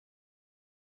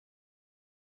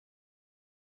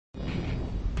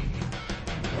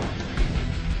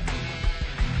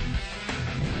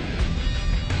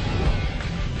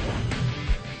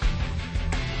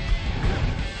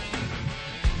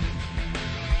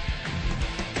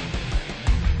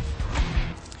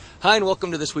Hi and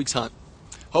welcome to this week's hunt.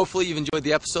 Hopefully you've enjoyed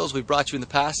the episodes we've brought you in the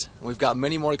past, and we've got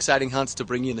many more exciting hunts to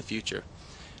bring you in the future.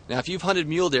 Now if you've hunted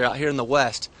mule deer out here in the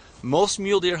West, most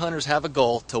mule deer hunters have a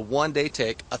goal to one day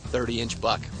take a 30-inch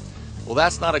buck. Well,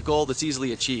 that's not a goal that's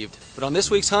easily achieved, but on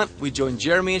this week's hunt we joined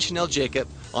Jeremy and Chanel Jacob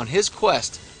on his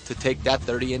quest to take that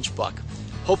 30-inch buck.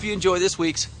 Hope you enjoy this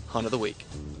week's Hunt of the Week.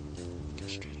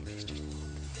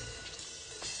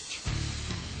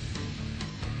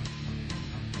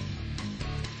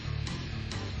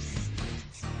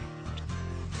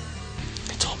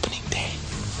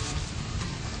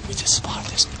 We just spotted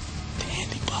this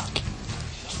dandy buck.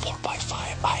 He's a 4x5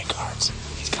 eye guards.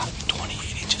 He's got to be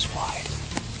 28 inches wide.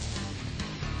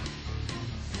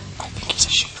 I think he's a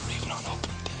shooter even on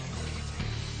opening day.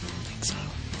 I think so.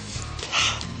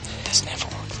 This never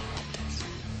works like this.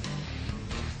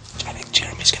 I think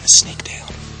Jeremy's going to sneak down.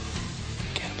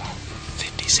 Get about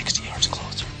 50, 60 yards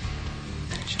closer.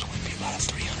 It should only be about a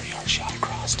 300-yard shot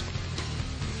across.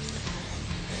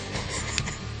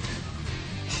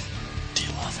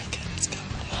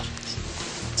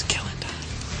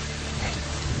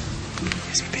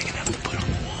 Is he big enough to put on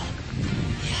the wall?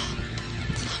 Yeah.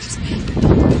 As long as we have to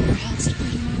build a bigger house to put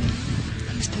him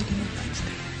on. He's big enough.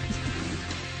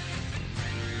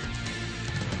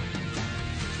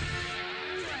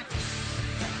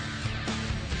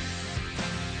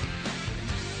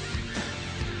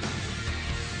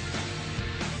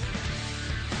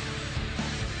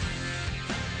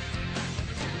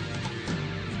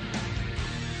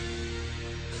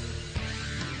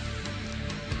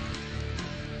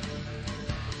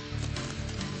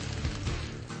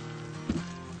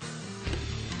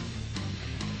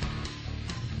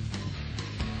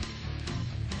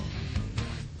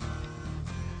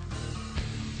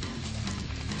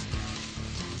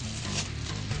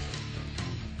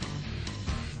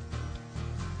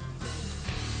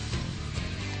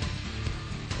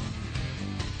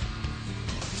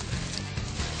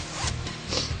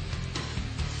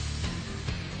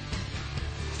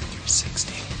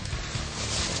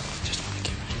 Just want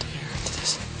to get right there into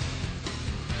this rock.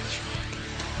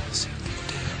 See what we can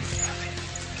do.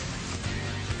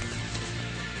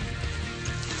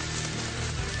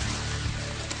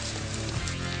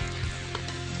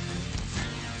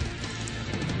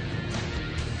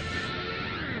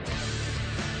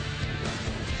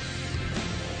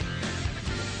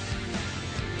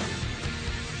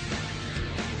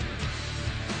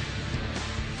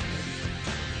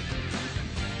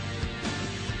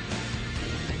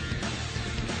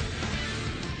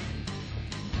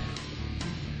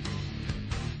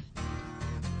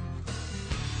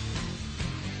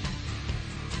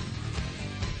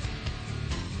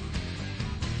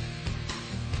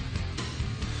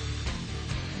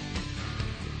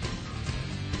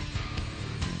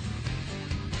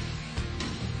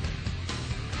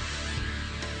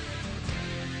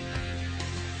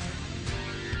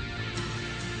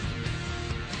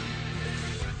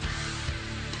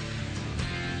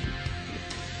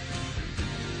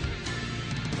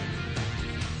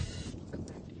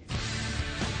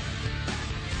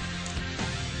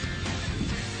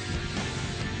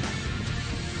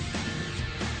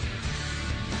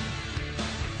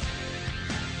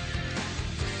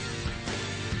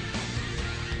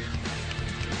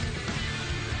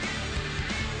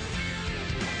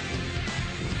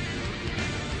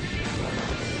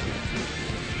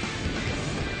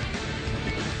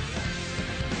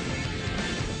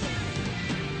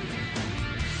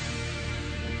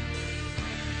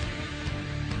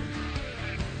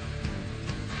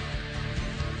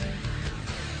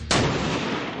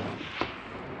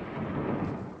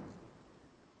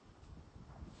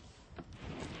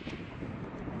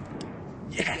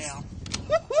 Yes.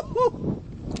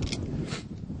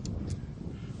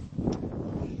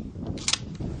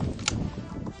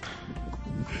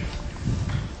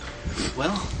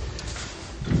 Well,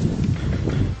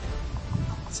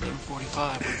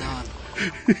 7:45, we're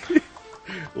done.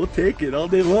 We'll take it all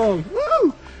day long.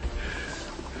 Woo!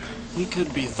 He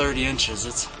could be 30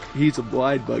 inches. He's a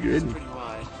wide bugger, isn't he? Pretty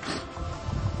wide.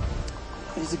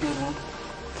 He's a good one.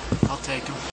 I'll take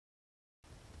him.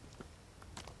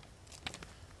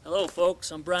 Hello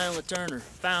folks, I'm Brian LaTurner,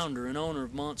 founder and owner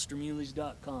of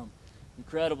MonsterMuleys.com.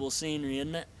 Incredible scenery,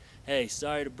 isn't it? Hey,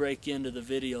 sorry to break into the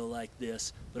video like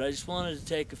this, but I just wanted to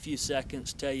take a few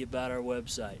seconds to tell you about our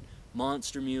website,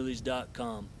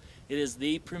 MonsterMuleys.com. It is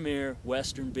the premier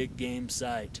Western big game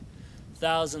site.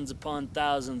 Thousands upon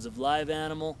thousands of live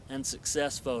animal and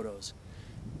success photos.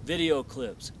 Video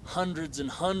clips, hundreds and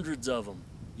hundreds of them.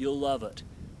 You'll love it.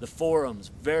 The forums,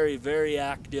 very, very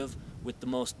active, with the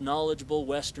most knowledgeable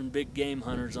Western big game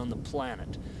hunters on the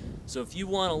planet. So if you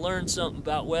want to learn something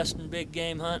about western big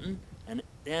game hunting and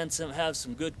have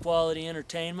some good quality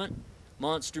entertainment,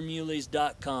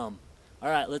 monstermuleys.com. All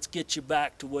right, let's get you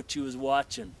back to what you was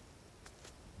watching.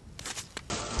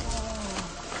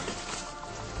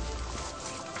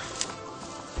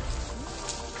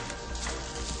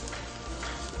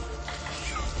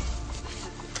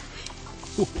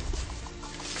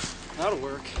 That'll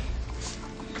work.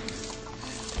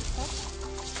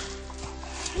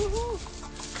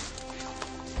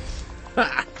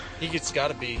 It's got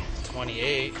to be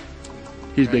 28.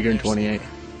 He's Right bigger than there, 28.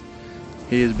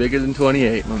 He is bigger than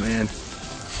 28, my man.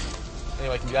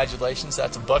 Anyway, congratulations.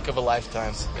 That's a buck of a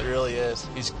lifetime. It really is.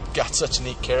 He's got such a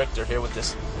neat character here with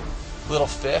this little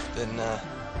fifth, and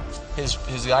his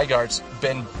eye guards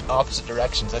bend opposite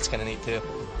directions. That's kind of neat too.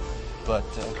 But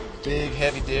big,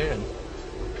 heavy deer,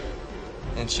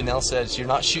 and Chanel says, "You're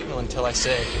not shooting one until I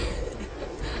say."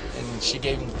 And she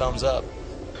gave him the thumbs up.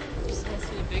 Just has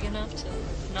to be big enough to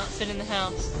not fit in the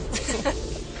house.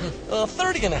 Well,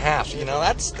 30 and a half, you know,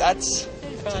 that's a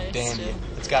Probably dandy. still.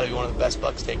 It's got to be one of the best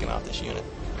bucks taken off this unit.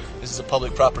 This is a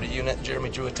public property unit. Jeremy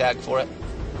drew a tag for it,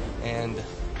 and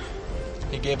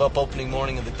he gave up opening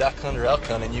morning of the duck hunt or elk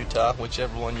hunt in Utah,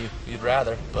 whichever one you'd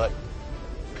rather. But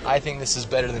I think this is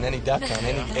better than any duck hunt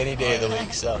any day of the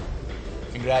week. So,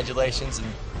 congratulations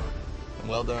and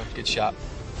well done. Good shot.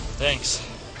 Thanks.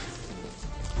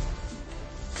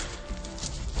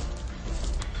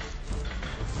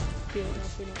 Good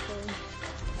enough, we don't fall.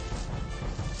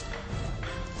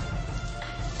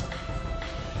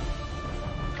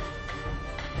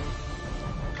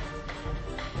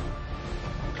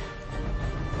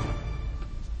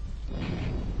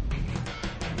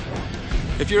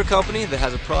 If you're a company that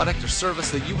has a product or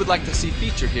service that you would like to see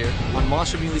featured here on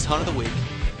Monster Muley's Hunt of the Week,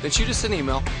 then shoot us an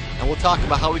email and we'll talk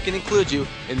about how we can include you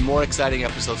in more exciting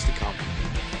episodes to come.